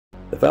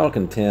The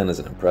Falcon 10 is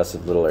an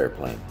impressive little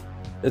airplane.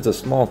 It's a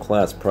small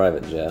class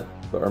private jet,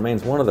 but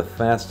remains one of the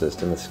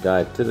fastest in the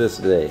sky to this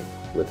day,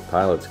 with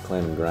pilots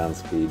claiming ground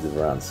speeds of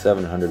around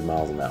 700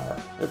 miles an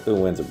hour, if the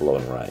winds are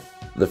blowing right.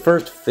 The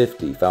first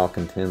 50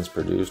 Falcon 10s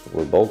produced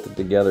were bolted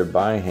together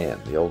by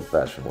hand the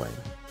old-fashioned way.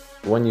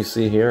 The one you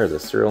see here is a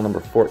serial number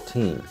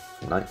 14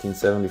 from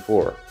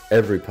 1974.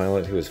 Every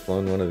pilot who has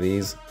flown one of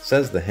these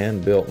says the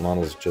hand-built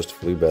models just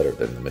flew better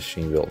than the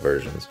machine-built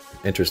versions.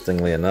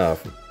 Interestingly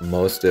enough,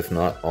 most if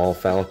not all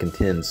Falcon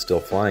 10s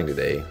still flying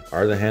today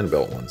are the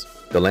hand-built ones.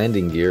 The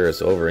landing gear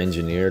is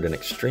over-engineered and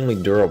extremely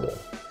durable,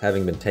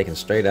 having been taken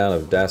straight out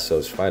of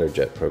Dassault's fighter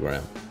jet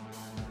program.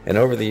 And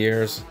over the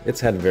years,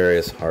 it's had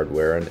various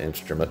hardware and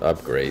instrument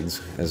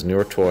upgrades as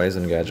newer toys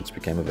and gadgets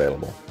became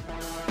available.